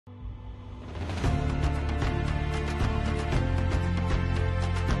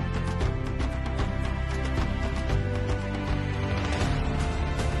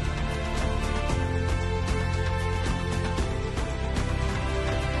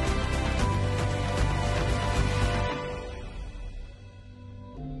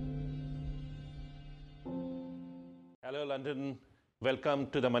Hello, London. Welcome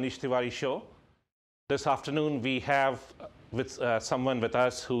to the Manish Tiwari show. This afternoon, we have someone with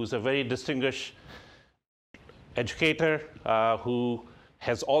us who's a very distinguished educator who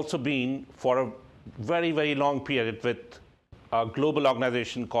has also been for a very, very long period with a global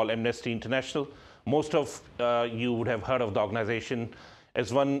organization called Amnesty International. Most of you would have heard of the organization.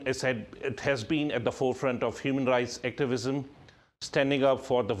 As one has said, it has been at the forefront of human rights activism, standing up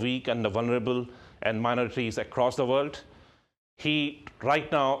for the weak and the vulnerable and minorities across the world. He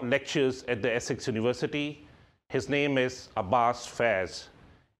right now lectures at the Essex University. His name is Abbas Faiz.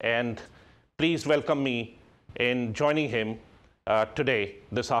 And please welcome me in joining him today,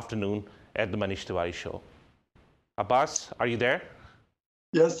 this afternoon, at the Manish Tiwari show. Abbas, are you there?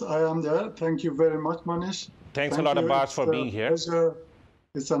 Yes, I am there. Thank you very much, Manish. Thanks a lot, Abbas, for being here. Pleasure.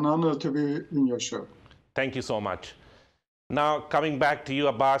 It's an honor to be in your show. Thank you so much. Now, coming back to you,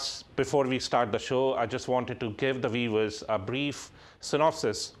 Abbas, before we start the show, I just wanted to give the viewers a brief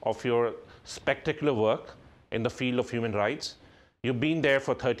synopsis of your spectacular work in the field of human rights. You've been there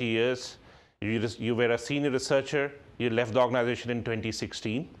for 30 years. You were a senior researcher. You left the organization in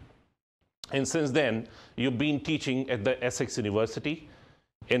 2016. And since then, you've been teaching at the Essex University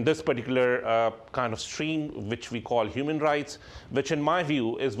in this particular kind of stream, which we call human rights, which in my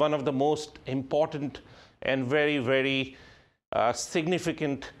view is one of the most important and very, very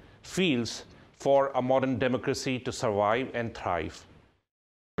significant fields for a modern democracy to survive and thrive.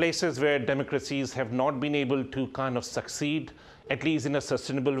 Places where democracies have not been able to kind of succeed, at least in a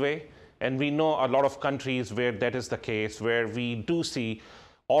sustainable way. And we know a lot of countries where that is the case, where we do see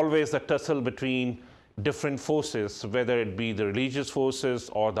always a tussle between different forces, whether it be the religious forces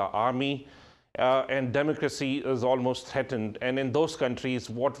or the army, and democracy is almost threatened. And in those countries,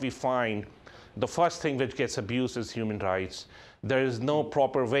 what we find, the first thing which gets abused is human rights. There is no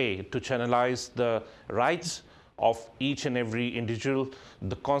proper way to channelize the rights of each and every individual.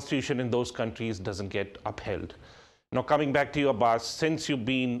 The constitution in those countries doesn't get upheld. Now, coming back to you, Abbas, since you've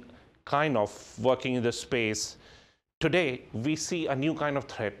been kind of working in this space, today we see a new kind of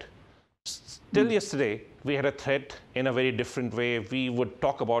threat. Still yesterday, we had a threat in a very different way. We would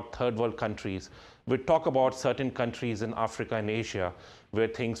talk about third world countries. We'd talk about certain countries in Africa and Asia where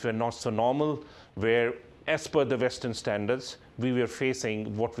things were not so normal, where, as per the Western standards, we were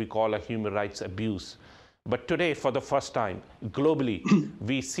facing what we call a human rights abuse. But today, for the first time, globally,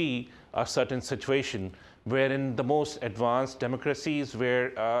 we see a certain situation wherein the most advanced democracies,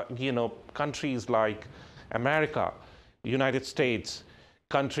 where countries like America, United States,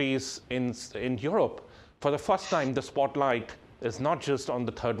 countries in Europe, for the first time, the spotlight is not just on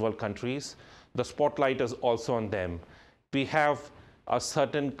the third world countries, the spotlight is also on them. We have a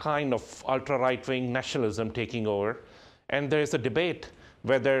certain kind of ultra-right-wing nationalism taking over, and there is a debate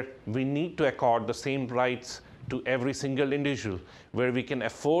whether we need to accord the same rights to every single individual, where we can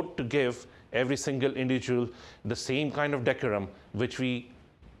afford to give every single individual the same kind of decorum which we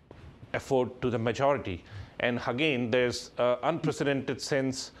afford to the majority. And again, there's an unprecedented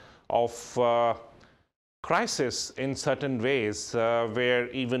sense of crisis in certain ways, where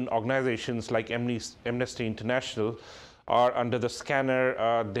even organizations like Amnesty International are under the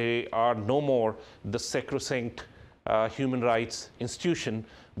scanner. They are no more the sacrosanct human rights institution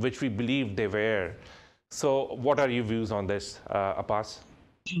which we believe they were. So what are your views on this, Abbas?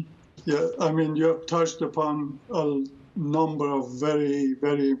 Yeah, I mean, you have touched upon a number of very,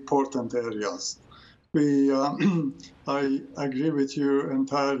 very important areas. I agree with you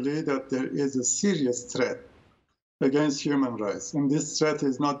entirely that there is a serious threat against human rights. And this threat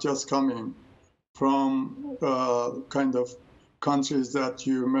is not just coming from kind of countries that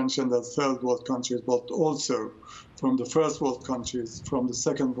you mentioned as third world countries, but also from the first world countries, from the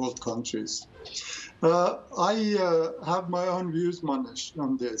second world countries. I have my own views, Manish,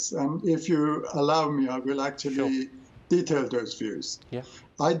 on this. And if you allow me, I will actually detail those views. Yeah.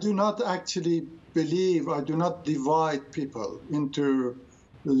 I do not actually believe, I do not divide people into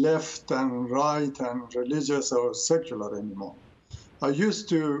left and right and religious or secular anymore. I used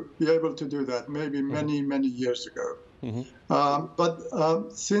to be able to do that maybe many, many years ago.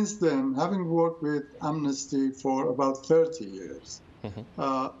 But since then, having worked with Amnesty for about 30 years,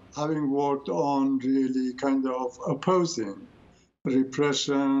 having worked on really kind of opposing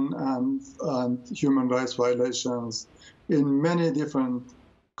repression and human rights violations in many different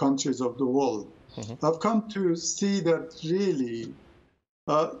countries of the world, I've come to see that really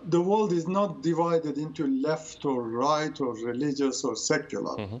the world is not divided into left or right or religious or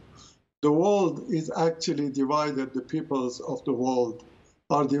secular. The world is actually divided, the peoples of the world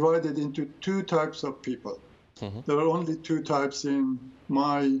are divided into two types of people. There are only two types in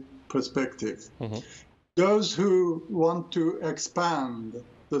my perspective. those who want to expand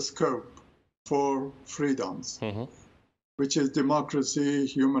the scope for freedoms, which is democracy,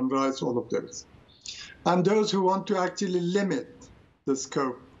 human rights, all of those. And those who want to actually limit the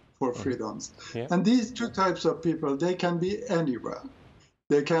scope for freedoms. Yeah. And these two types of people, they can be anywhere.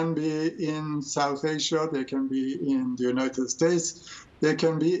 They can be in South Asia, they can be in the United States, they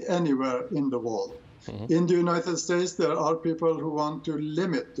can be anywhere in the world. In the United States, there are people who want to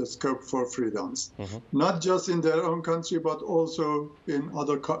limit the scope for freedoms, not just in their own country, but also in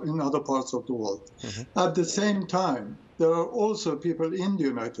other parts of the world. At the same time, there are also people in the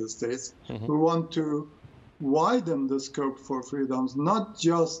United States who want to widen the scope for freedoms, not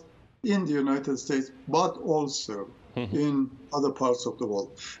just in the United States, but also in other parts of the world.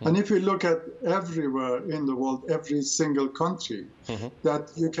 And if we look at everywhere in the world, every single country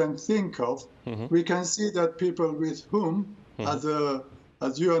that you can think of, we can see that people with whom, as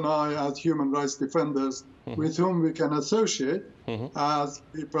you and I, as human rights defenders, with whom we can associate, as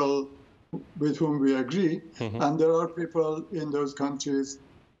people with whom we agree, and there are people in those countries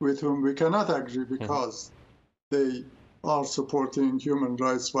with whom we cannot agree because they are supporting human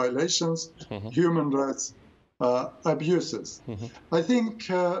rights violations, human rights abuses. I think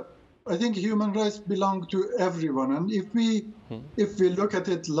human rights belong to everyone, and if we look at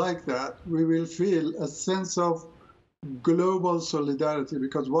it like that, we will feel a sense of global solidarity.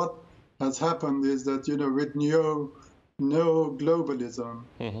 Because what has happened is that with neo-globalism,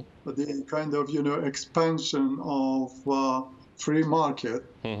 the kind of expansion of free market,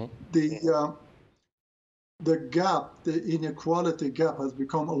 the gap, the inequality gap, has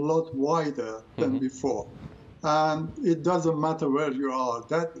become a lot wider than before. And it doesn't matter where you are,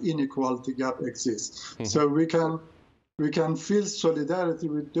 that inequality gap exists. So we can feel solidarity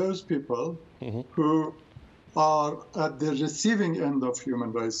with those people who are at the receiving end of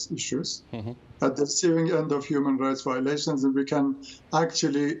human rights issues, at the receiving end of human rights violations, and we can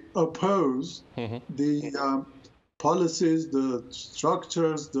actually oppose the policies, the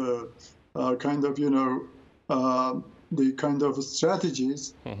structures, the the kind of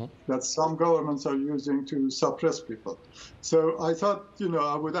strategies that some governments are using to suppress people. So I thought,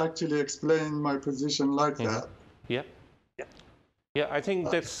 I would actually explain my position like that. Yeah, I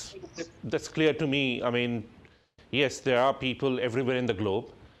think that's clear to me. I mean, yes, there are people everywhere in the globe,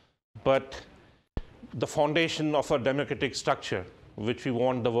 but the foundation of a democratic structure, which we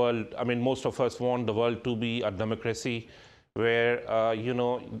want the world, I mean, most of us want the world to be a democracy where,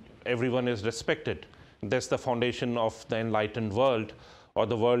 everyone is respected. That's the foundation of the enlightened world, or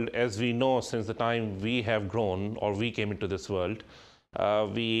the world as we know since the time we have grown or we came into this world.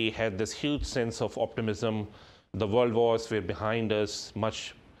 We had this huge sense of optimism. The world wars were behind us.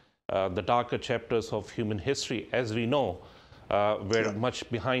 The darker chapters of human history, as we know, were much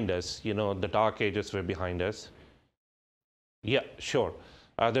behind us. The dark ages were behind us. Yeah, sure.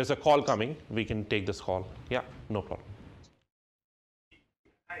 There's a call coming. We can take this call. Yeah, no problem.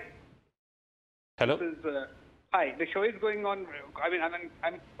 Hello. Hi, the show is going on. I mean,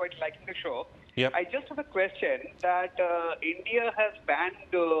 I'm quite liking the show. Yep. I just have a question that India has banned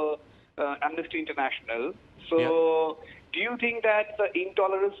Amnesty International. So do you think that the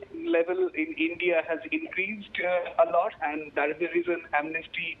intolerance level in India has increased a lot, and that is the reason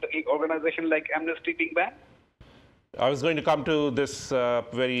Amnesty, the organization like Amnesty, being banned? I was going to come to this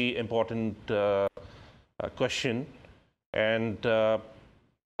very important question, and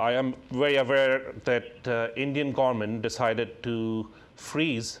I am very aware that Indian government decided to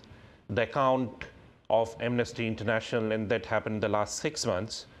freeze the account of Amnesty International, and that happened in the last 6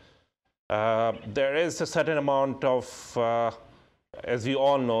 months. There is a certain amount of, as we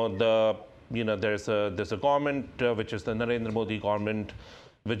all know, there's a government which is the Narendra Modi government,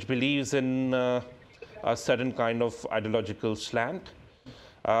 which believes in a certain kind of ideological slant.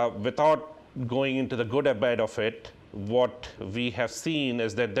 Without going into the good or bad of it, what we have seen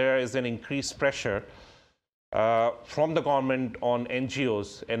is that there is an increased pressure from the government on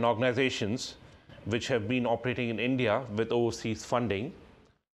NGOs and organizations which have been operating in India with overseas funding.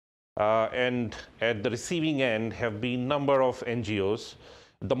 And at the receiving end have been number of NGOs.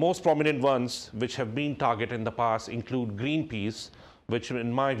 The most prominent ones which have been targeted in the past include Greenpeace, which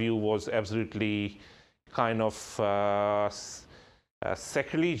in my view was absolutely kind of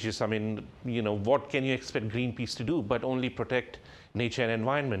sacrilegious. I mean, what can you expect Greenpeace to do but only protect nature and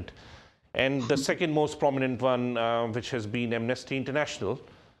environment? And the second most prominent one, which has been Amnesty International.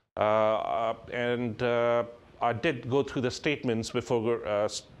 I did go through the statements before,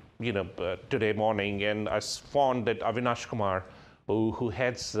 today morning, and I found that Avinash Kumar, who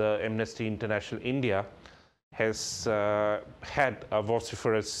heads Amnesty International India, has had a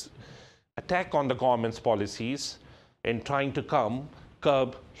vociferous attack on the government's policies in trying to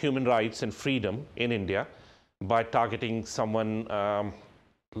curb human rights and freedom in India by targeting someone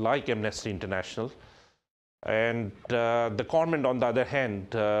like Amnesty International. And the government, on the other hand,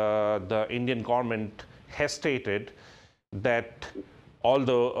 the Indian government has stated that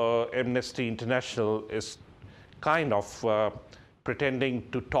although Amnesty International is kind of pretending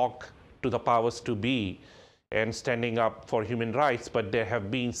to talk to the powers to be and standing up for human rights, but there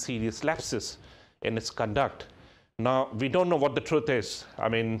have been serious lapses in its conduct. Now, we don't know what the truth is. I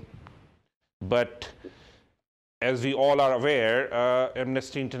mean, but as we all are aware,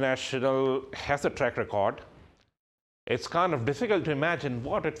 Amnesty International has a track record. It's kind of difficult to imagine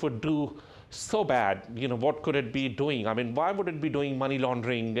what it would do so bad. You know, what could it be doing? I mean, why would it be doing money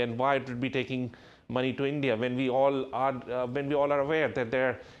laundering, and why it would be taking money to India when we all are aware that there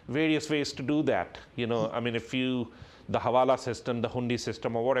are various ways to do that. You know, I mean, the Hawala system, the Hundi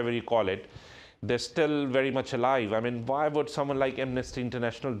system, or whatever you call it, they're still very much alive. I mean, why would someone like Amnesty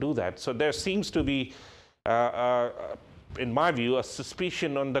International do that? So there seems to be, in my view, a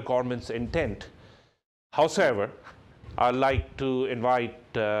suspicion on the government's intent. However, I'd like to invite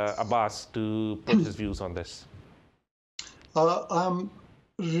Abbas to put his views on this. I'm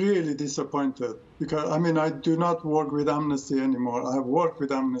really disappointed because, I mean, I do not work with Amnesty anymore. I've worked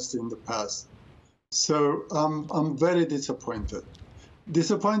with Amnesty in the past. So I'm very disappointed.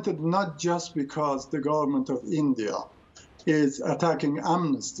 Disappointed not just because the government of India is attacking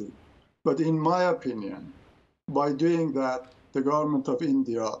Amnesty, but in my opinion, by doing that, the government of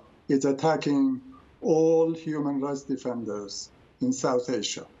India is attacking all human rights defenders in South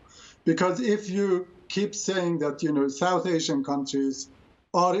Asia. Because if you keep saying that, you know, South Asian countries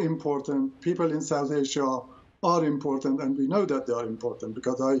are important, people in South Asia are important, and we know that they are important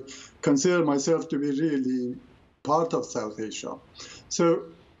because I consider myself to be really part of South Asia. So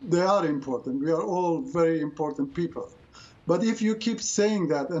they are important. We are all very important people. But if you keep saying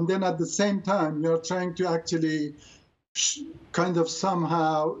that, and then at the same time, you're trying to actually kind of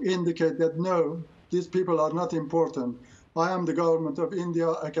somehow indicate that, no, these people are not important. I am the government of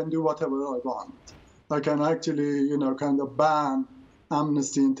India. I can do whatever I want. I can actually, you know, kind of ban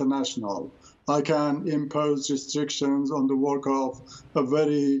Amnesty International. I can impose restrictions on the work of a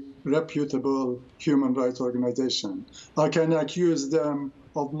very reputable human rights organization. I can accuse them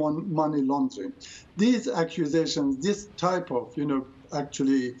of money laundering. These accusations, this type of, you know,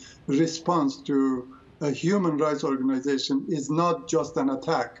 actually response to a human rights organization is not just an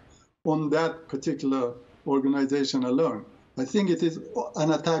attack on that particular organization alone. I think it is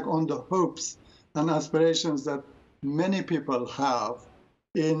an attack on the hopes and aspirations that many people have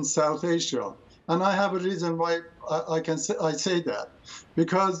in South Asia. And I have a reason why I say that.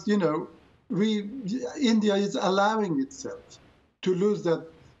 Because, you know, India is allowing itself to lose that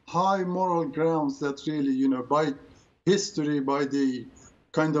high moral grounds that really, you know, by history, by the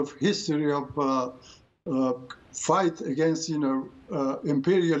kind of history of fight against, you know,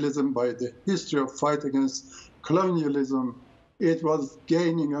 imperialism, by the history of fight against colonialism, it was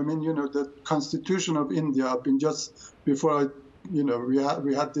gaining. I mean, you know, the Constitution of India, I've been just before we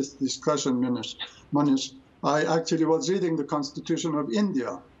had this discussion, Manish, I actually was reading the Constitution of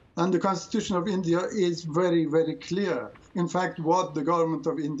India. And the Constitution of India is very, very clear. In fact, what the government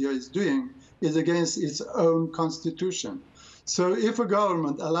of India is doing is against its own constitution. So if a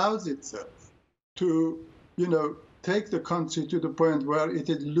government allows itself to, you know, take the country to the point where it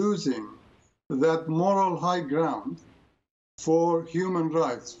is losing that moral high ground for human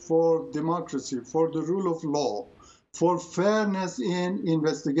rights, for democracy, for the rule of law, for fairness in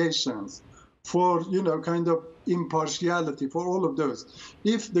investigations, for, you know, kind of impartiality, for all of those.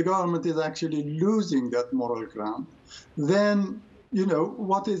 If the government is actually losing that moral ground, then, you know,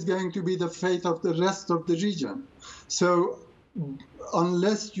 what is going to be the fate of the rest of the region? So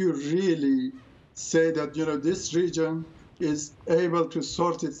unless you really say that, you know, this region is able to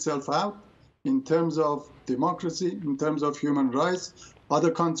sort itself out in terms of democracy, in terms of human rights,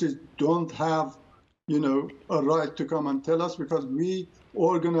 other countries don't have, you know, a right to come and tell us, because we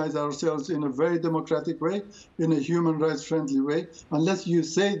organize ourselves in a very democratic way, in a human rights friendly way. Unless you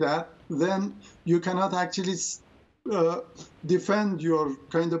say that, then you cannot actually defend your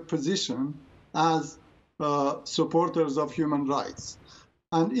kind of position as supporters of human rights.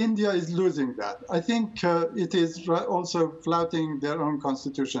 And India is losing that. I think it is also flouting their own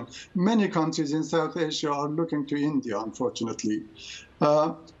constitution. Many countries in South Asia are looking to India, unfortunately.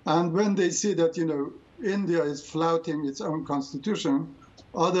 And when they see that, you know, India is flouting its own constitution,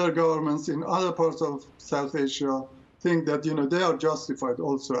 other governments in other parts of South Asia think that, you know, they are justified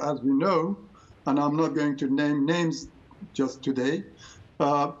also, as we know, and I'm not going to name names just today,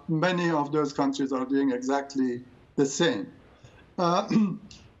 many of those countries are doing exactly the same. But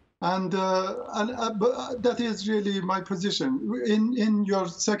that is really my position. In your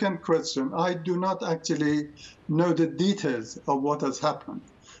second question, I do not actually know the details of what has happened.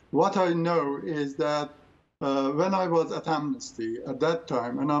 What I know is that when I was at Amnesty at that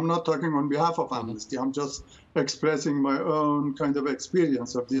time, and I'm not talking on behalf of Amnesty, I'm just expressing my own kind of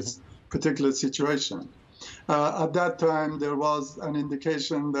experience of this particular situation. At that time, there was an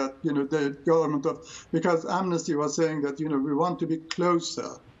indication that, the government because Amnesty was saying that, we want to be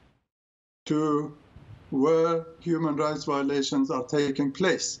closer to where human rights violations are taking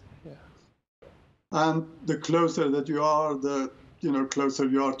place. Yeah. And the closer that you are, the closer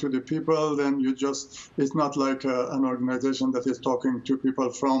you are to the people, then it's not like an organization that is talking to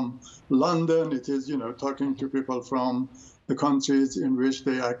people from London. It is, talking to people from the countries in which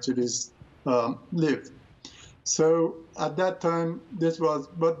they actually live. So at that time, there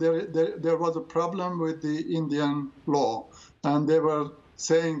was a problem with the Indian law, and they were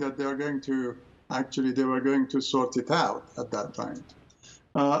saying that they were going to sort it out at that time.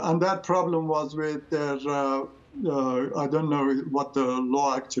 And that problem was with their, I don't know what the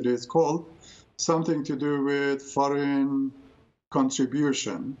law actually is called, something to do with foreign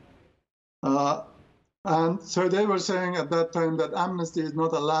contribution. And so they were saying at that time that Amnesty is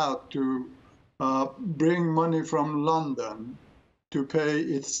not allowed to bring money from London to pay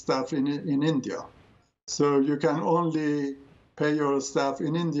its staff in India. So you can only pay your staff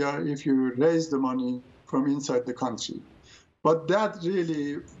in India if you raise the money from inside the country. But that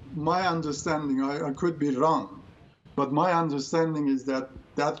really, my understanding, I could be wrong, but my understanding is that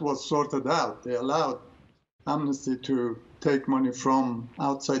that was sorted out. They allowed Amnesty to take money from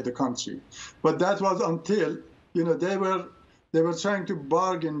outside the country. But that was until, they were trying to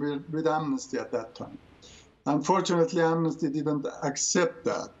bargain with Amnesty at that time. Unfortunately, Amnesty didn't accept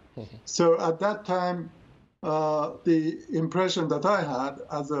that. So at that time, the impression that I had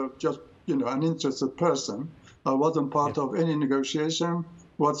as an interested person, I wasn't part of any negotiation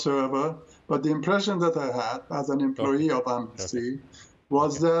whatsoever, but the impression that I had as an employee of Amnesty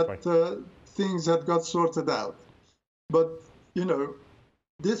was that things had got sorted out. But,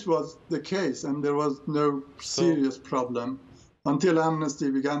 this was the case, and there was no serious problem until Amnesty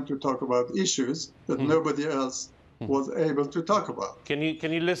began to talk about issues that nobody else was able to talk about. Can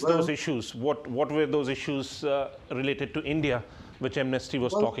you list those issues? What were those issues related to India, which Amnesty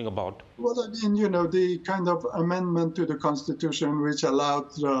was talking about? Well, I mean, the kind of amendment to the Constitution which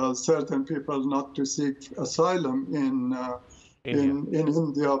allowed certain people not to seek asylum in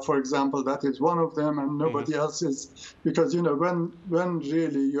India, for example, that is one of them, and nobody else is, because when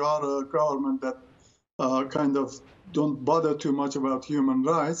really you are a government that kind of don't bother too much about human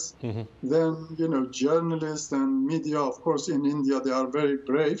rights, then journalists and media, of course, in India they are very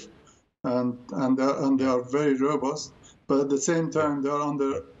brave and they are very robust, but at the same time they are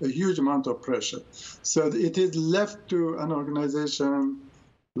under a huge amount of pressure. So it is left to an organization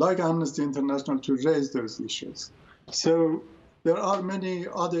like Amnesty International to raise those issues. So there are many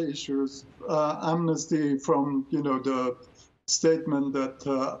other issues. Amnesty, from the statement that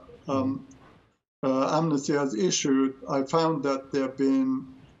Amnesty has issued, I found that they have been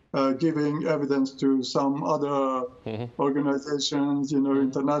giving evidence to some other organizations,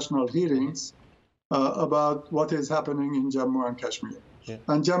 international hearings about what is happening in Jammu and Kashmir. Yeah.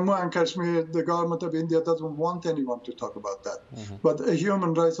 And Jammu and Kashmir, the government of India doesn't want anyone to talk about that. But a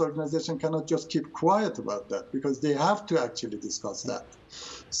human rights organization cannot just keep quiet about that, because they have to actually discuss that.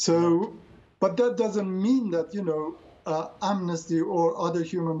 So, but that doesn't mean that, Amnesty or other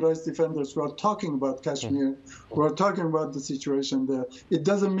human rights defenders who are talking about Kashmir, who are talking about the situation there, it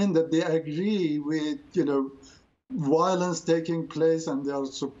doesn't mean that they agree with, violence taking place and they are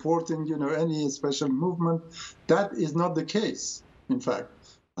supporting, any special movement. That is not the case. In fact,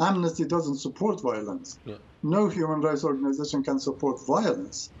 Amnesty doesn't support violence. Yeah. No human rights organization can support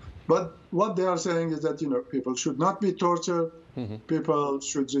violence. But what they are saying is that, people should not be tortured. People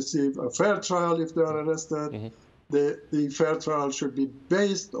should receive a fair trial if they are arrested. The fair trial should be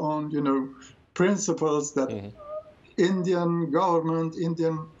based on, principles that Indian government,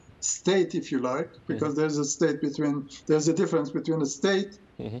 Indian state, if you like, because there's a difference between a state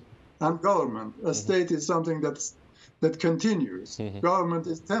and government. A state is something that continues. Government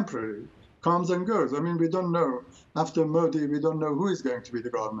is temporary, comes and goes. I mean, we don't know. After Modi, we don't know who is going to be the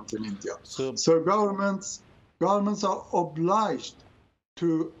government in India. So governments are obliged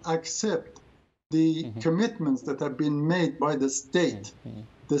to accept the commitments that have been made by the state.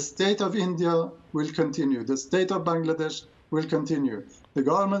 The state of India will continue. The state of Bangladesh will continue. The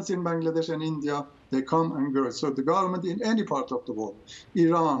governments in Bangladesh and India, they come and go. So the government in any part of the world,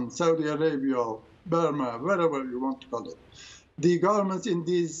 Iran, Saudi Arabia, Burma, wherever you want to call it, the governments in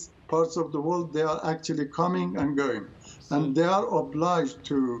these parts of the world, they are actually coming and going. And they are obliged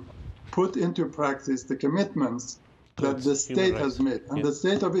to put into practice the commitments that the state has made. And the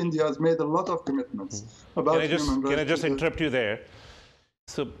state of India has made a lot of commitments about human rights. Can I just interrupt you there?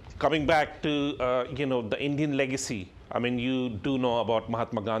 So coming back to, the Indian legacy, I mean, you do know about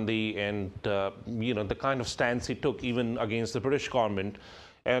Mahatma Gandhi and, the kind of stance he took even against the British government.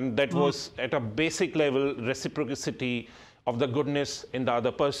 And that was at a basic level, reciprocity of the goodness in the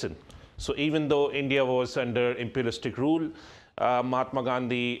other person. So even though India was under imperialistic rule, Mahatma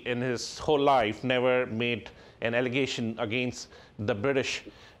Gandhi in his whole life never made an allegation against the British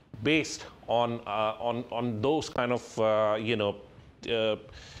based on those kind of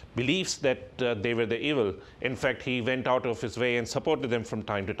beliefs that they were the evil. In fact, he went out of his way and supported them from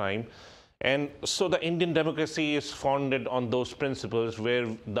time to time. And so the Indian democracy is founded on those principles where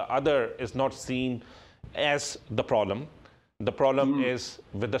the other is not seen as the problem. The problem is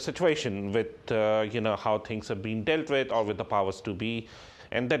with the situation, with how things have been dealt with, or with the powers to be.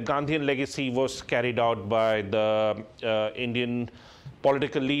 And that Gandhian legacy was carried out by the Indian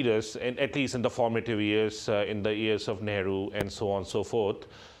political leaders, and at least in the formative years, in the years of Nehru and so on and so forth.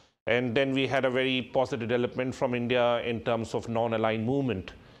 And then we had a very positive development from India in terms of non-aligned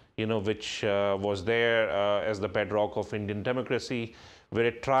movement, which was there as the bedrock of Indian democracy, where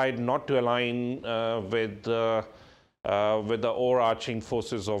it tried not to align with the overarching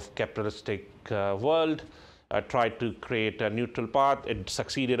forces of capitalistic world, tried to create a neutral path. It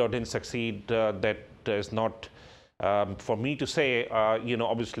succeeded or didn't succeed, that is not for me to say.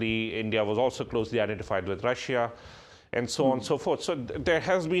 Obviously, India was also closely identified with Russia, and so on and so forth. So there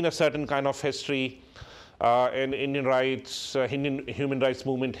has been a certain kind of history, and Indian rights, Indian human rights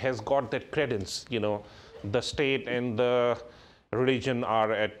movement has got that credence. The state and the religion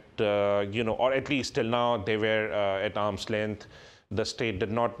are at, or at least till now, they were at arm's length. The state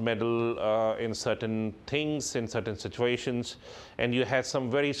did not meddle in certain things, in certain situations. And you had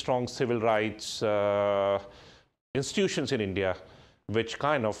some very strong civil rights institutions in India, which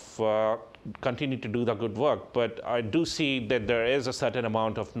kind of continue to do the good work. But I do see that there is a certain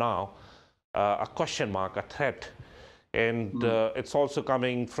amount of now a question mark, a threat. And it's also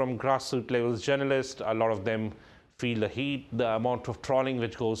coming from grassroots levels journalists. A lot of them feel the heat, the amount of trolling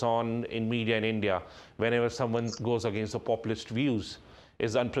which goes on in media in India whenever someone goes against the populist views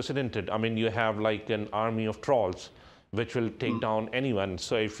is unprecedented. I mean, you have like an army of trolls which will take down anyone.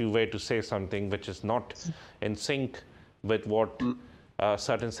 So if you were to say something which is not in sync with what a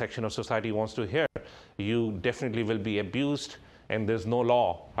certain section of society wants to hear, you definitely will be abused, and there's no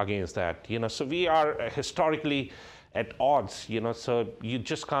law against that. So we are historically at odds, so you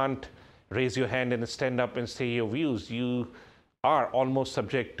just can't raise your hand and stand up and say your views. You are almost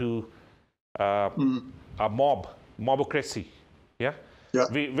subject to a mobocracy. Yeah?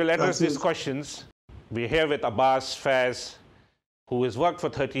 We will address these questions. We're here with Abbas Faz, who has worked for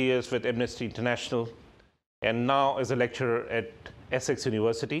 30 years with Amnesty International and now is a lecturer at Essex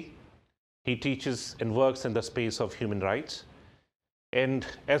University. He teaches and works in the space of human rights. And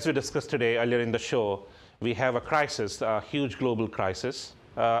as we discussed today earlier in the show, we have a crisis, a huge global crisis.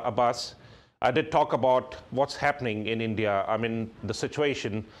 Abbas, I did talk about what's happening in India. I mean, the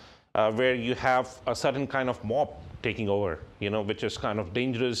situation where you have a certain kind of mob taking over, which is kind of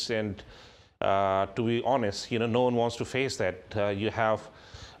dangerous. And to be honest, no one wants to face that. You have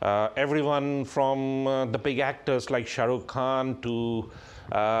everyone from the big actors like Shah Rukh Khan to,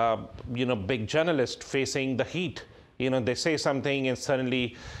 big journalists facing the heat. They say something and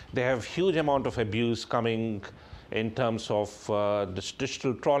suddenly they have huge amount of abuse coming in terms of this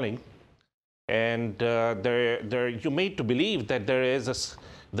digital trolling. And you're made to believe that there is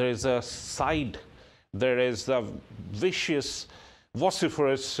a side, there is a vicious,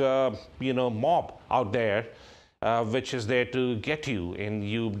 vociferous, mob out there, which is there to get you, and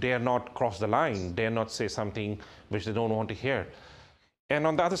you dare not cross the line, dare not say something which they don't want to hear. And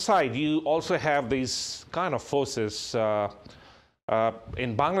on the other side, you also have these kind of forces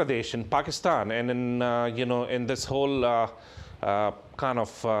in Bangladesh, in Pakistan, and in this whole kind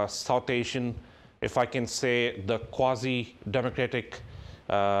of South Asian, if I can say, the quasi-democratic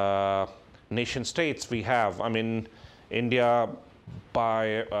nation states we have. I mean, India,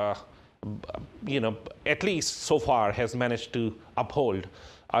 by at least so far, has managed to uphold,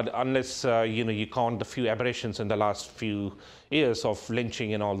 unless you count the few aberrations in the last few years of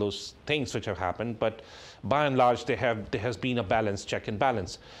lynching and all those things which have happened. But by and large, there has been a balance, check and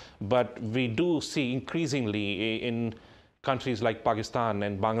balance. But we do see increasingly in countries like Pakistan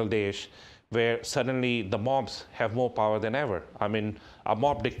and Bangladesh, where suddenly the mobs have more power than ever. I mean, a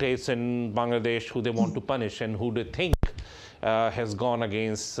mob dictates in Bangladesh who they want to punish and who they think has gone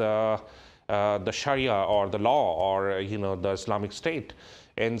against the Sharia or the law or the Islamic State.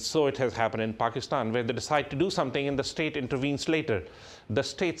 And so it has happened in Pakistan, where they decide to do something and the state intervenes later. The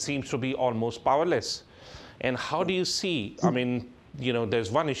state seems to be almost powerless. And how do you see, I mean,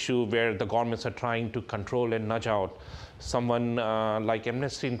 there's one issue where the governments are trying to control and nudge out someone like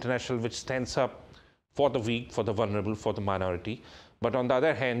Amnesty International, which stands up for the weak, for the vulnerable, for the minority. But on the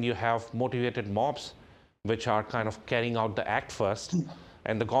other hand, you have motivated mobs, which are kind of carrying out the act first,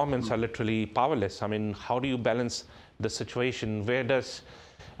 and the governments are literally powerless. I mean, how do you balance the situation? Where does,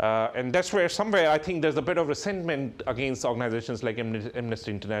 and that's where somewhere I think there's a bit of resentment against organizations like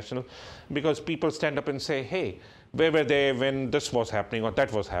Amnesty International, because people stand up and say, hey, where were they when this was happening or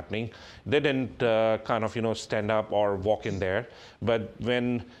that was happening? They didn't kind of, stand up or walk in there. But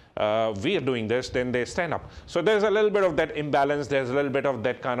when we are doing this, then they stand up. So there's a little bit of that imbalance. There's a little bit of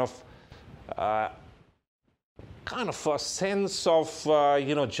that kind of a sense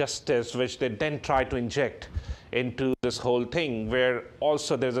of, justice, which they then try to inject into this whole thing, where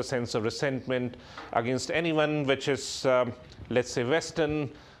also there's a sense of resentment against anyone which is, let's say, Western,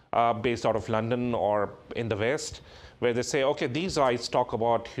 based out of London or in the West, where they say, okay, these guys talk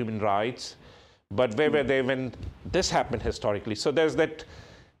about human rights, but where were they when this happened historically? So there's that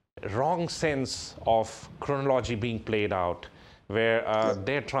wrong sense of chronology being played out, where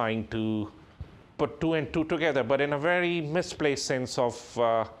they're trying to put two and two together, but in a very misplaced sense of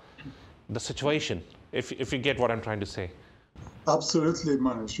the situation, if you get what I'm trying to say. Absolutely,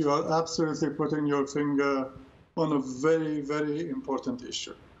 Manish. You are absolutely putting your finger on a very, very important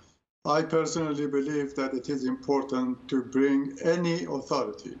issue. I personally believe that it is important to bring any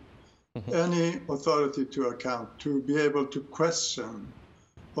authority to account, to be able to question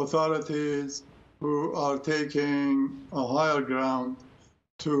authorities who are taking a higher ground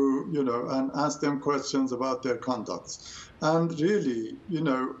to, and ask them questions about their conducts. And really,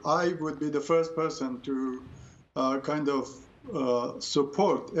 I would be the first person to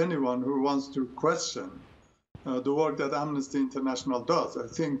support anyone who wants to question the work that Amnesty International does. I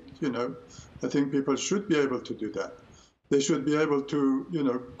think people should be able to do that. They should be able to,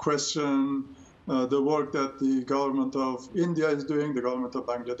 question the work that the government of India is doing, the government of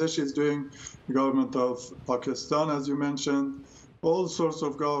Bangladesh is doing, the government of Pakistan, as you mentioned, all sorts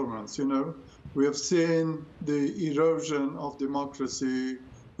of governments. We have seen the erosion of democracy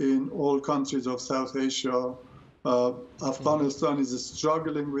in all countries of South Asia. Afghanistan is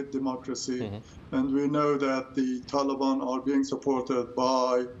struggling with democracy, and we know that the Taliban are being supported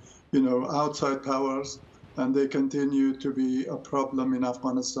by, outside powers, and they continue to be a problem in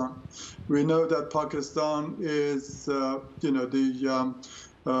Afghanistan. We know that Pakistan is, the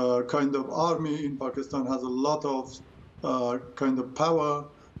kind of army in Pakistan has a lot of power,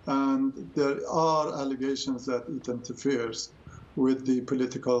 and there are allegations that it interferes with the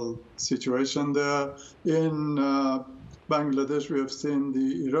political situation there. In Bangladesh, we have seen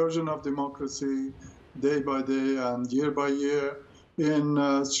the erosion of democracy day by day and year by year. In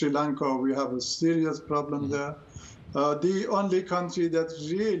Sri Lanka, we have a serious problem there. The only country that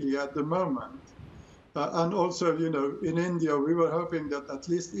really at the moment, and also, in India, we were hoping that at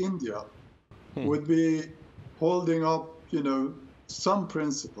least India would be holding up, some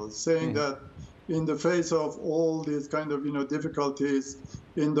principles, saying that in the face of all these kind of, difficulties,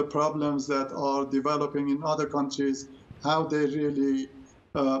 in the problems that are developing in other countries, how they really,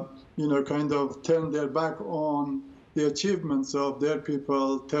 turn their back on the achievements of their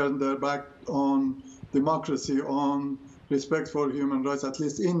people, turn their back on democracy, on respect for human rights. At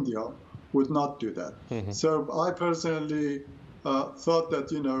least India would not do that. So I personally thought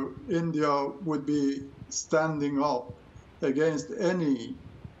that, India would be standing up against any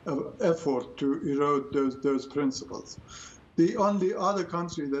effort to erode those principles. The only other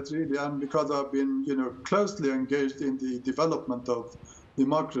country that really, and because I've been, closely engaged in the development of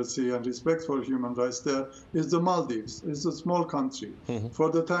democracy and respect for human rights there, is the Maldives. It's a small country.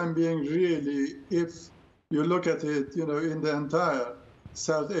 For the time being, really, if you look at it, in the entire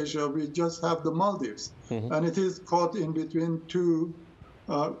South Asia, we just have the Maldives. And it is caught in between two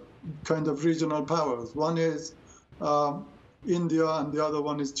kind of regional powers. One is India, and the other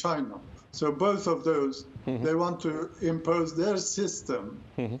one is China. So both of those, they want to impose their system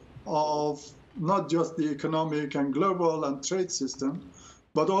of not just the economic and global and trade system,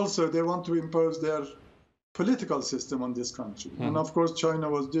 but also they want to impose their political system on this country. And of course, China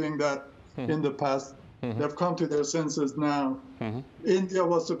was doing that in the past. They've come to their senses now. India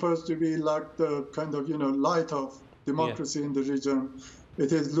was supposed to be like the kind of, light of democracy in the region,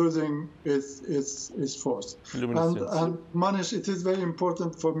 it is losing its force. And Manish, it is very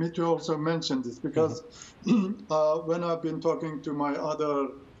important for me to also mention this because when I've been talking to my other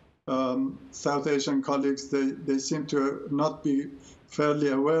South Asian colleagues, they seem to not be fairly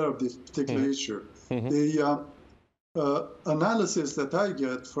aware of this particular issue. The analysis that I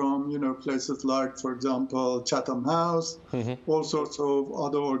get from places like, for example, Chatham House, all sorts of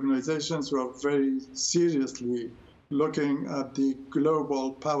other organizations who are very seriously looking at the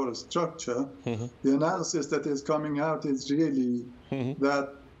global power structure, the analysis that is coming out is really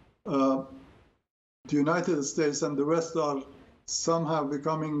that the United States and the West are somehow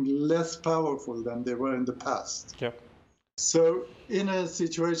becoming less powerful than they were in the past. So in a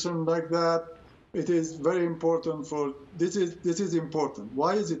situation like that, it is very important this is important.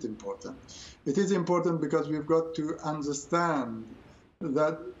 Why is it important? It is important because we've got to understand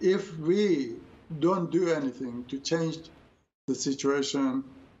that if we don't do anything to change the situation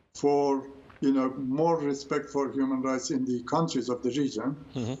for more respect for human rights in the countries of the region,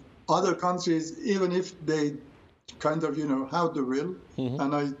 other countries, even if they kind of have the will,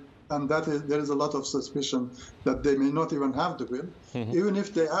 and there is a lot of suspicion that they may not even have the will. Even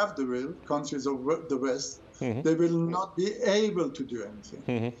if they have the will, countries of the West, they will not be able to do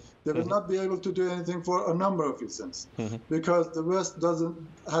anything. They will not be able to do anything for a number of reasons, because the West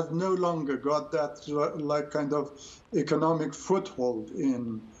has no longer got that kind of economic foothold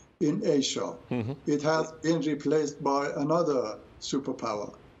in Asia. It has been replaced by another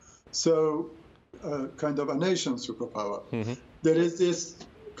superpower, so kind of a nation superpower. There is this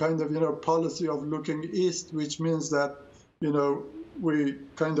kind of policy of looking east, which means that we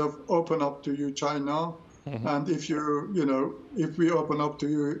kind of open up to you, China, and if if we open up to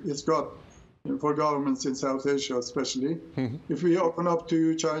you, it's got for governments in South Asia especially. If we open up to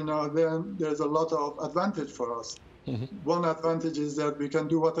you, China, then there's a lot of advantage for us. One advantage is that we can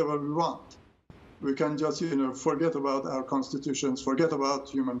do whatever we want. We can just forget about our constitutions, forget about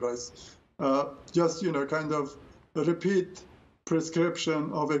human rights, just kind of repeat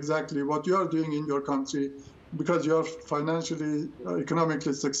prescription of exactly what you're doing in your country, because you're financially,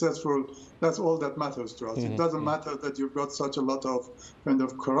 economically successful. That's all that matters to us. It doesn't matter that you've got such a lot of kind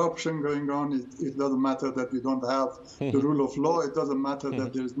of corruption going on. It doesn't matter that you don't have the rule of law. It doesn't matter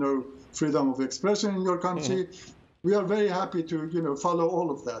that there's no freedom of expression in your country. We are very happy to follow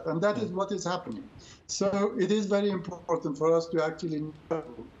all of that, and that is what is happening. So it is very important for us to actually know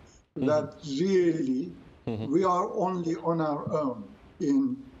that really we are only on our own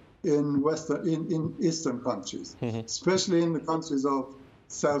in Eastern countries, especially in the countries of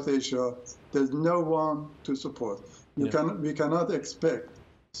South Asia. There's no one to support. We cannot expect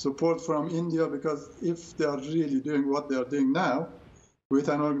support from India, because if they are really doing what they are doing now with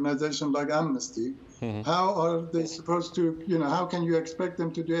an organization like Amnesty, how are they supposed to, how can you expect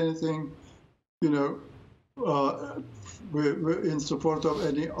them to do anything, in support of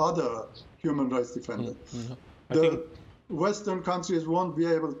any other human rights defender? The Western countries won't be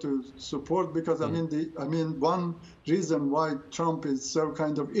able to support, because one reason why Trump is so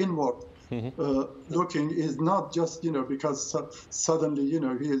kind of inward looking is not just because suddenly he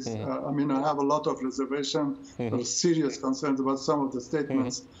is. I have a lot of reservation or serious concerns about some of the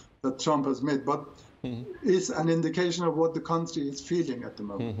statements that Trump has made, but it's an indication of what the country is feeling at the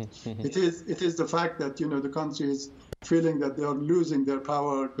moment. It is the fact that the country is feeling that they are losing their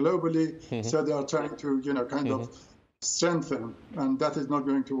power globally, so they are trying to kind of strengthen, and that is not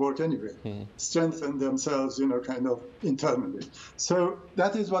going to work anyway. Strengthen themselves, kind of internally. So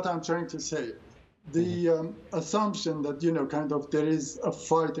that is what I'm trying to say. The assumption that kind of there is a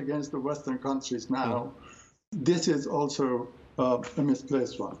fight against the Western countries now, this is also a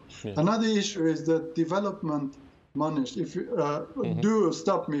misplaced one. Another issue is that development. Manish, if you do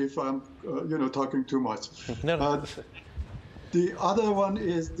stop me if I'm talking too much. The other one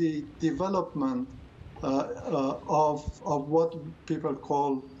is the development of what people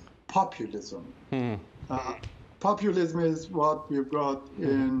call populism. Populism is what we've got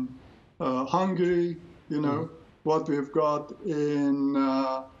in Hungary, what we've got in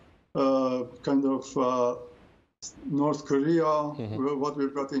kind of North Korea, what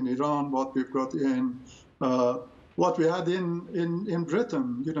we've got in Iran, what we've got in what we had in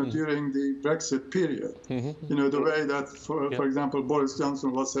Britain, during the Brexit period. The way that, for example, Boris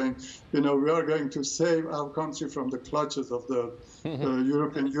Johnson was saying, we are going to save our country from the clutches of the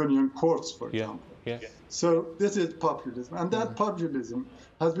European Union courts, for example. So this is populism. And that populism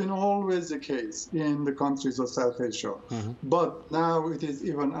has been always the case in the countries of South Asia. But now it is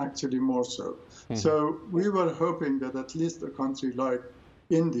even actually more so. So we were hoping that at least a country like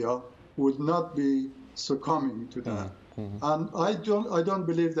India would not be succumbing to that. And I don't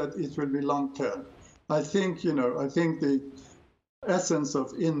believe that it will be long term. I think, I think the essence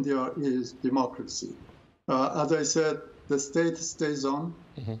of India is democracy. As I said, the state stays on,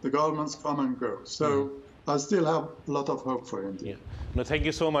 the governments come and go. So I still have a lot of hope for India. Yeah. No, thank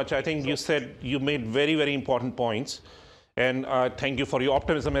you so much. I think you made very, very important points. And thank you for your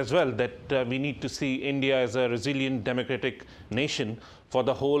optimism as well, that we need to see India as a resilient democratic nation for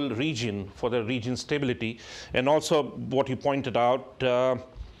the whole region, for the region's stability. And also what you pointed out,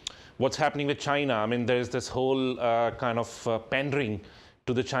 what's happening with China. I mean, there's this whole kind of pandering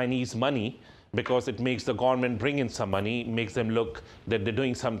to the Chinese money, because it makes the government bring in some money, makes them look that they're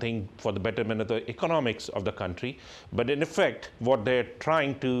doing something for the betterment of the economics of the country. But in effect, what they're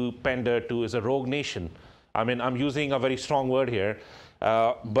trying to pander to is a rogue nation. I mean, I'm using a very strong word here,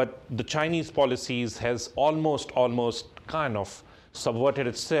 but the Chinese policies has almost kind of subverted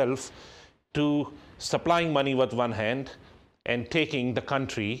itself to supplying money with one hand and taking the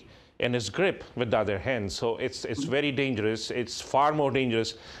country in its grip with the other hand. So it's very dangerous. It's far more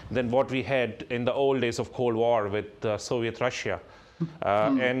dangerous than what we had in the old days of Cold War with Soviet Russia.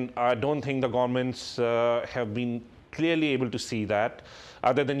 And I don't think the governments have been clearly able to see that,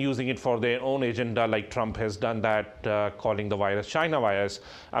 other than using it for their own agenda, like Trump has done that, calling the virus China virus.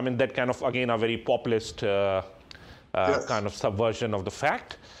 I mean, that kind of, again, a very populist kind of subversion of the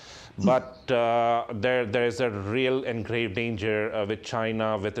fact. But there is a real and grave danger with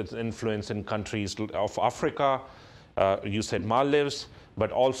China, with its influence in countries of Africa. You said Maldives,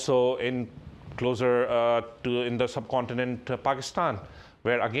 but also in closer in the subcontinent, Pakistan,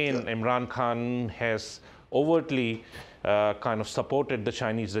 where again Imran Khan has overtly kind of supported the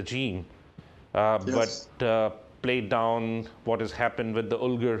Chinese regime, but played down what has happened with the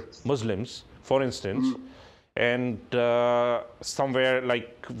Uyghur Muslims, for instance. And somewhere,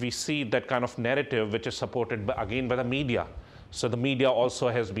 like, we see that kind of narrative, which is supported again by the media. So the media also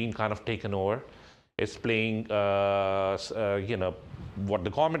has been kind of taken over. It's playing, what the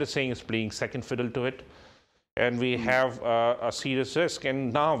government is saying is playing second fiddle to it. And we have a serious risk.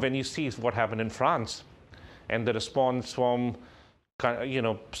 And now when you see what happened in France and the response from,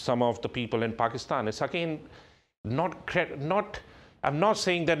 some of the people in Pakistan, it's again I'm not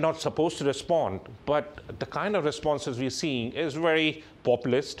saying they're not supposed to respond, but the kind of responses we're seeing is very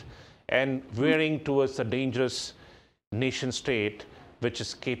populist and veering towards a dangerous nation state, which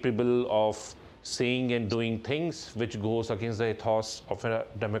is capable of saying and doing things which goes against the ethos of a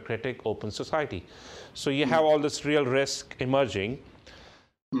democratic, open society. So you have all this real risk emerging.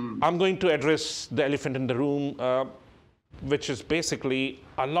 I'm going to address the elephant in the room, which is basically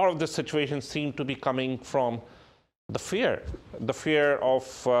a lot of the situations seem to be coming from the fear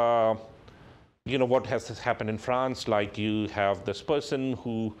of, what has happened in France. Like, you have this person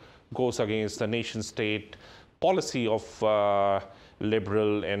who goes against the nation state policy of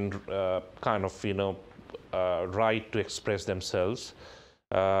liberal and kind of, right to express themselves,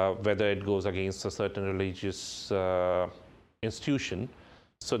 whether it goes against a certain religious institution.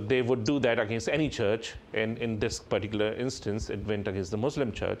 So they would do that against any church, and in this particular instance, it went against the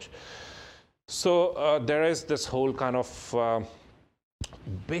Muslim church. So there is this whole kind of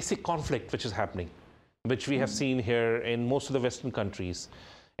basic conflict which is happening, which we have seen here in most of the Western countries.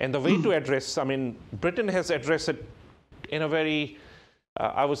 And the way to address, I mean, Britain has addressed it in a very,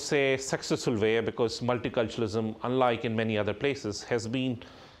 I would say, successful way, because multiculturalism, unlike in many other places, has been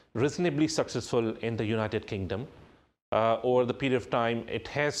reasonably successful in the United Kingdom. Over the period of time, it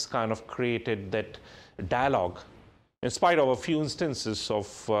has kind of created that dialogue. In spite of a few instances of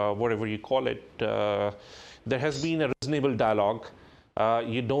whatever you call it, there has been a reasonable dialogue.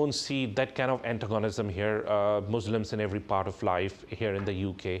 You don't see that kind of antagonism here. Muslims in every part of life here in the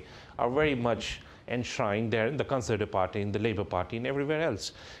UK are very much enshrined there in the Conservative Party, in the Labour Party, and everywhere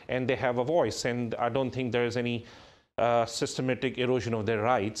else. And they have a voice, and I don't think there is any systematic erosion of their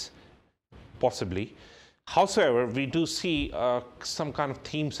rights, possibly. However, we do see some kind of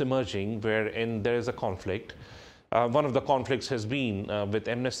themes emerging wherein there is a conflict. One of the conflicts has been with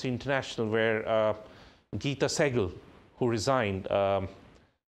Amnesty International, where Geeta Sehgal, who resigned,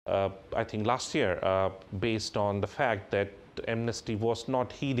 I think last year, based on the fact that Amnesty was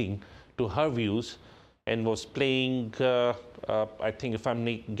not heeding to her views and was playing, I think if I'm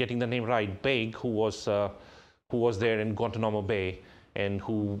getting the name right, Beg, who was there in Guantanamo Bay and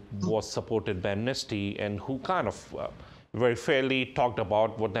who was supported by Amnesty, and who kind of very fairly talked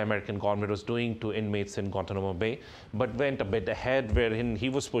about what the American government was doing to inmates in Guantanamo Bay, but went a bit ahead, wherein he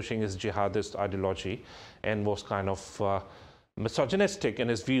was pushing his jihadist ideology and was kind of misogynistic in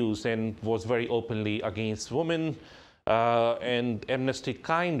his views and was very openly against women. And Amnesty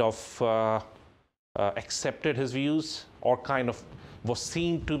kind of accepted his views or kind of was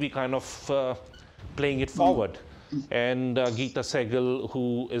seen to be kind of playing it forward. And Geeta Sehgal,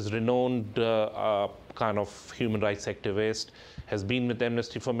 who is renowned kind of human rights activist, has been with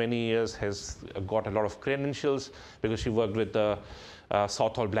Amnesty for many years, has got a lot of credentials because she worked with the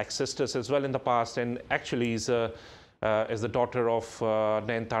Southall Black Sisters as well in the past, and actually is the daughter of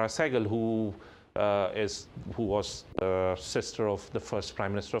Nayantara Sehgal, who was sister of the first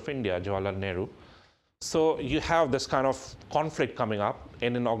Prime Minister of India, Jawaharlal Nehru. So you have this kind of conflict coming up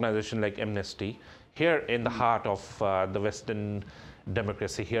in an organization like Amnesty, here in the heart of the Western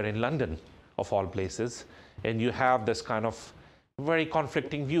democracy, here in London, of all places. And you have this kind of very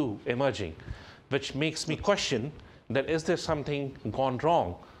conflicting view emerging, which makes me question that is there something gone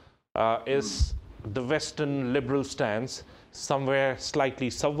wrong? Is the Western liberal stance somewhere slightly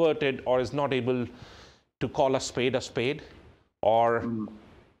subverted, or is not able to call a spade, or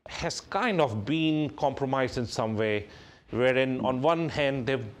has kind of been compromised in some way, wherein on one hand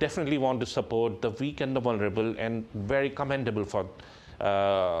they definitely want to support the weak and the vulnerable, and very commendable for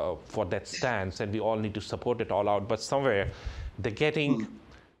that stance, and we all need to support it all out, but somewhere they're getting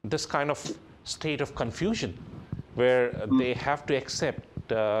this kind of state of confusion where they have to accept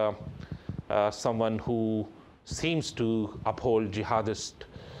someone who seems to uphold jihadist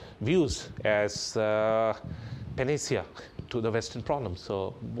views as panacea to the Western problem.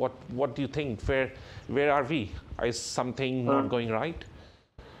 So what do you think? Where are we? Is something not going right?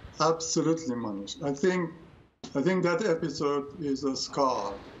 Absolutely, Manish. I think that episode is a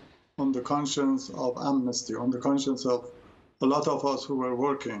scar on the conscience of Amnesty, on the conscience of a lot of us who were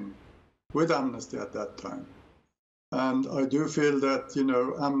working with Amnesty at that time. And I do feel that,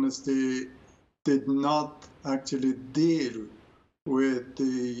 Amnesty did not actually deal with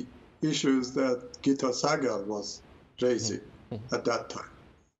the issues that Geeta Sehgal was raising at that time.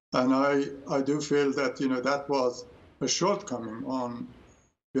 And I do feel that, that was a shortcoming on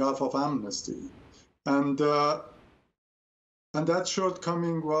behalf of Amnesty. And that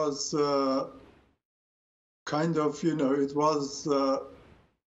shortcoming was kind of, it was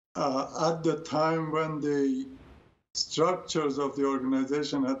at the time when the structures of the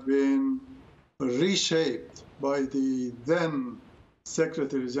organization had been reshaped by the then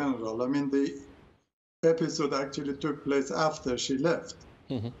Secretary General. I mean, the episode actually took place after she left.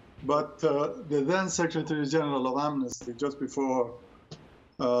 But the then Secretary General of Amnesty, just before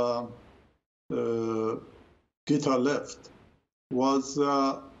Geeta left, was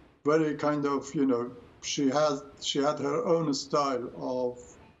very kind of, she had her own style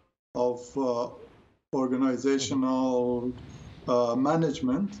of organizational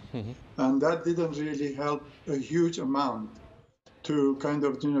management, and that didn't really help a huge amount to kind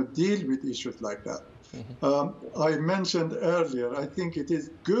of deal with issues like that. I mentioned earlier, I think it is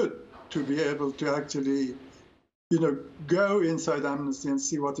good to be able to actually go inside Amnesty and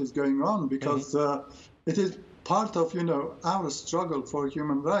see what is going on, because it is part of our struggle for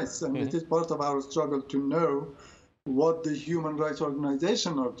human rights, and it is part of our struggle to know what the human rights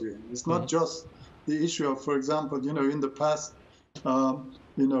organizations are doing. It's not just the issue of, for example, in the past,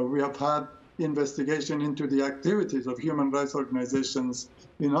 we have had investigation into the activities of human rights organizations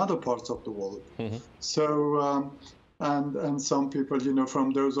in other parts of the world. So, and some people,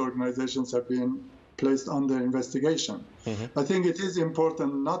 from those organizations have been placed under investigation. I think it is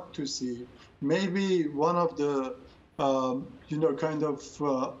important not to see, maybe one of the, kind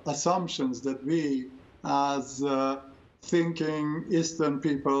of assumptions that we as thinking Eastern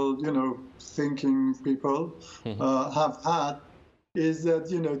people, thinking people have had, is that,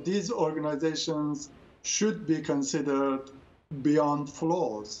 these organizations should be considered beyond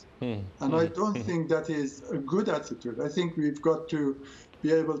flaws. And I don't think that is a good attitude. I think we've got to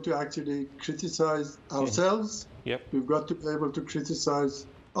be able to actually criticize ourselves. We've got to be able to criticize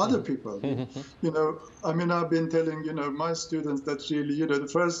other people. I mean, I've been telling, my students that really, the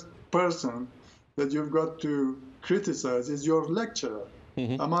first person that you've got to criticize is your lecturer.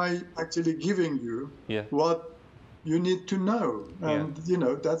 Am I actually giving you what you need to know, and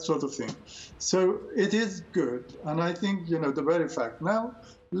that sort of thing. So it is good, and I think the very fact. Now,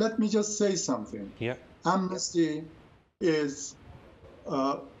 let me just say something. Amnesty is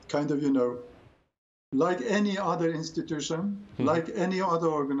kind of like any other institution, like any other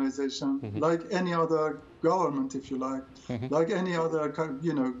organization, like any other government, if you like any other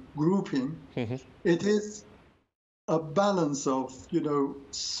grouping. It is a balance of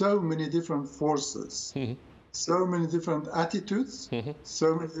so many different forces. So many different attitudes,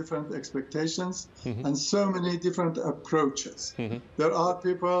 so many different expectations, and so many different approaches. There are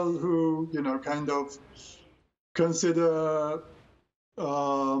people who, kind of consider,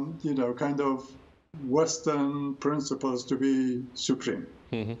 kind of Western principles to be supreme.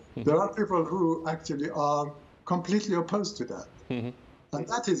 There are people who actually are completely opposed to that. And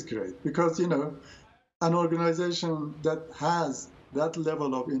that is great because, an organization that has that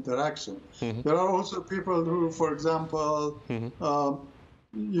level of interaction. There are also people who, for example,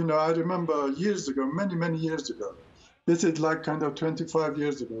 I remember years ago, many years ago, this is like kind of 25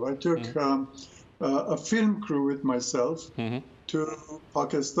 years ago, I took a film crew with myself to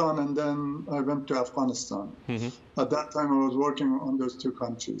Pakistan, and then I went to Afghanistan. At that time, I was working on those two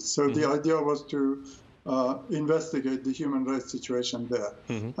countries. So the idea was to investigate the human rights situation there.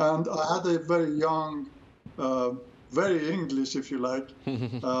 And I had a very young, very English, if you like,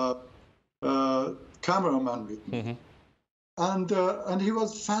 cameraman with me. And he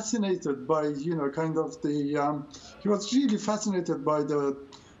was fascinated by, kind of the, he was really fascinated by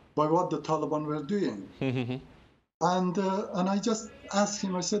what the Taliban were doing. And I just asked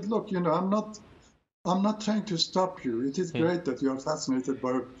him, I said, look, I'm not trying to stop you. It is great that you are fascinated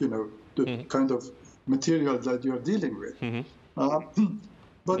by, the kind of material that you're dealing with.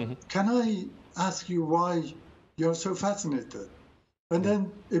 But can I ask you why you're so fascinated? And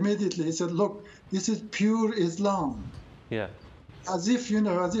then immediately he said, look, this is pure Islam. Yeah. As if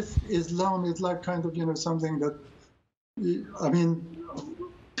Islam is like kind of, something that, I mean,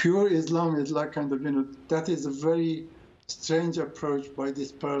 pure Islam is like kind of, that is a very strange approach by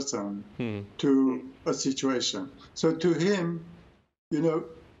this person to a situation. So to him,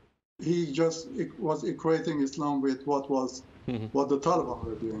 he just was equating Islam with what the Taliban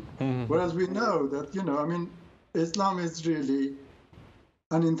were doing. Whereas we know that, Islam is really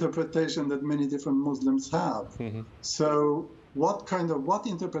an interpretation that many different Muslims have. So what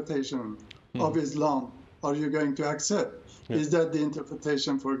interpretation of Islam are you going to accept? Is that the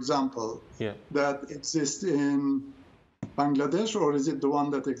interpretation, for example, that exists in Bangladesh, or is it the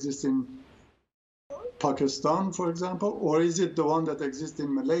one that exists in Pakistan, for example, or is it the one that exists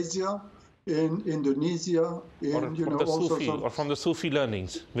in Malaysia, in Indonesia, or from the Sufi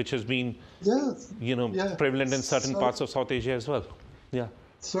learnings, which has been, prevalent in certain parts of South Asia as well. Yeah.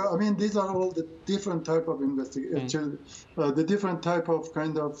 So, these are all the different type of investigation, the different type of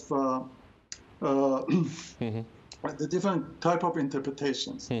kind of, the different type of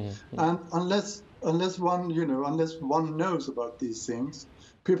interpretations. And unless one knows about these things,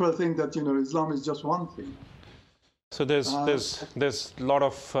 people think that, Islam is just one thing. So there's a lot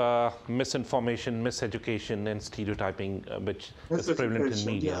of misinformation, miseducation, and stereotyping, which is prevalent in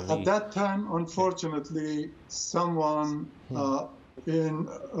media. At that time, unfortunately, someone who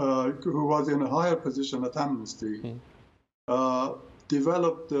was in a higher position at Amnesty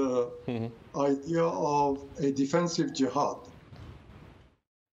developed the idea of a defensive jihad.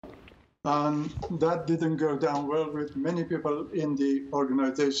 And that didn't go down well with many people in the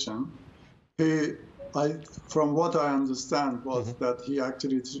organization. From what I understand, was that he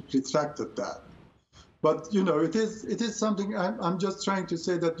actually retracted that. But, it is something, I'm just trying to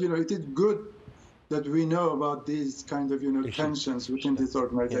say that, it is good that we know about these kind of, tensions within these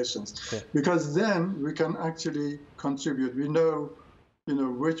organizations. Because then we can actually contribute. We know,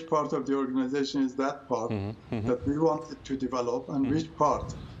 which part of the organization is that part that we wanted to develop, and which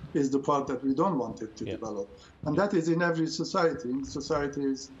part is the part that we don't want it to develop. And that is in every society. In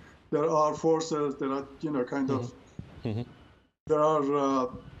societies, there are forces, there are, there are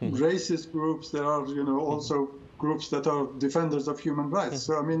racist groups, there are, also groups that are defenders of human rights.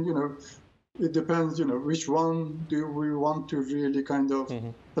 So, it depends, which one do we want to really kind of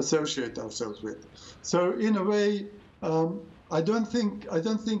associate ourselves with. So, in a way, I don't think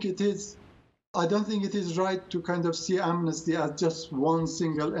it is right to kind of see Amnesty as just one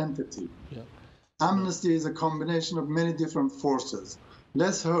single entity. Amnesty is a combination of many different forces.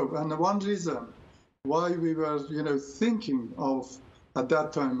 Let's hope. And one reason why we were, thinking of, at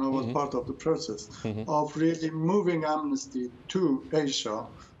that time, I was part of the process, of really moving Amnesty to Asia.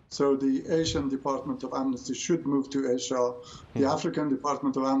 So the Asian Department of Amnesty should move to Asia. The African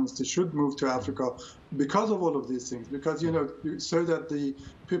Department of Amnesty should move to Africa because of all of these things. Because, so that the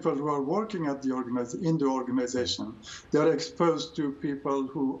people who are working at the organization, they are exposed to people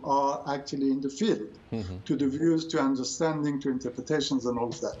who are actually in the field, to the views, to understanding, to interpretations, and all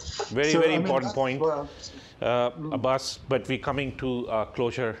of that. Very important point, Abbas. But we're coming to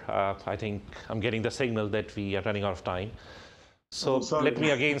closure. I think I'm getting the signal that we are running out of time. So let me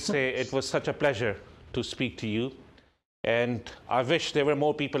again say it was such a pleasure to speak to you. And I wish there were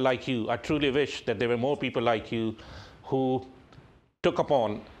more people like you. I truly wish that there were more people like you who took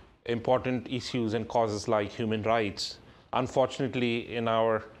upon important issues and causes like human rights. Unfortunately, in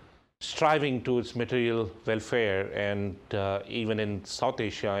our striving towards material welfare, and even in South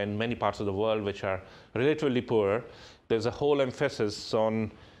Asia and many parts of the world which are relatively poor, there's a whole emphasis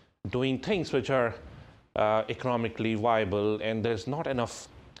on doing things which are economically viable, and there's not enough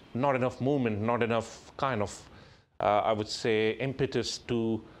movement, not enough kind of, I would say, impetus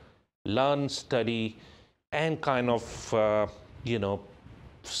to learn, study, and kind of,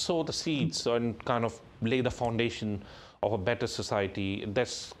 sow the seeds and kind of lay the foundation of a better society.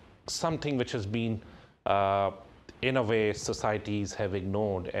 That's something which has been, in a way, societies have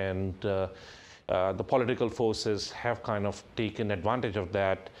ignored, and the political forces have kind of taken advantage of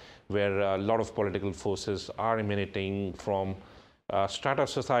that, where a lot of political forces are emanating from strata of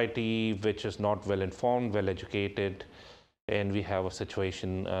society which is not well informed, well educated, and we have a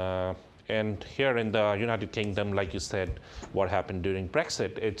situation. And here in the United Kingdom, like you said, what happened during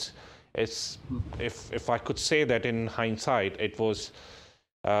Brexit, it's if I could say that in hindsight, it was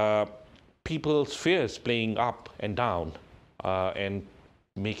people's fears playing up and down and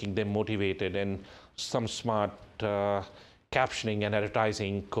making them motivated, and some smart captioning and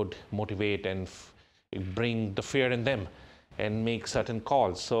advertising could motivate and bring the fear in them and make certain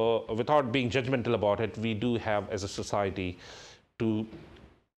calls. So without being judgmental about it, we do have as a society to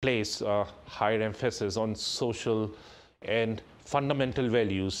place a higher emphasis on social and fundamental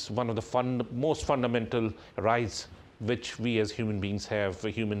values. One of the most fundamental rights which we as human beings have,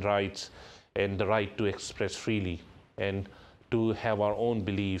 human rights, and the right to express freely and to have our own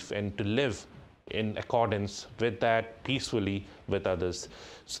belief and to live in accordance with that peacefully with others.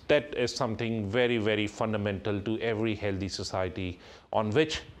 So that is something very, very fundamental to every healthy society, on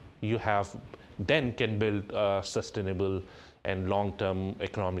which you have then can build a sustainable and long-term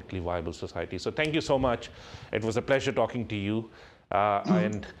economically viable society. So thank you so much. It was a pleasure talking to you,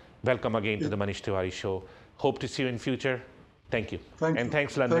 and welcome again to the Manish Tiwari Show. Hope to see you in future. Thank you. And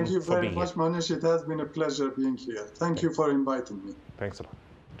thanks, London, Thank you for very being much, here. Manish. It has been a pleasure being here. Thank you for inviting me. Thanks a lot.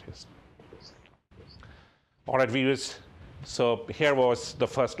 Cheers. All right, viewers. So here was the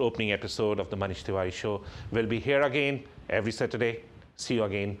first opening episode of the Manish Tiwari Show. We'll be here again every Saturday. See you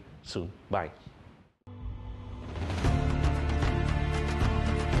again soon. Bye.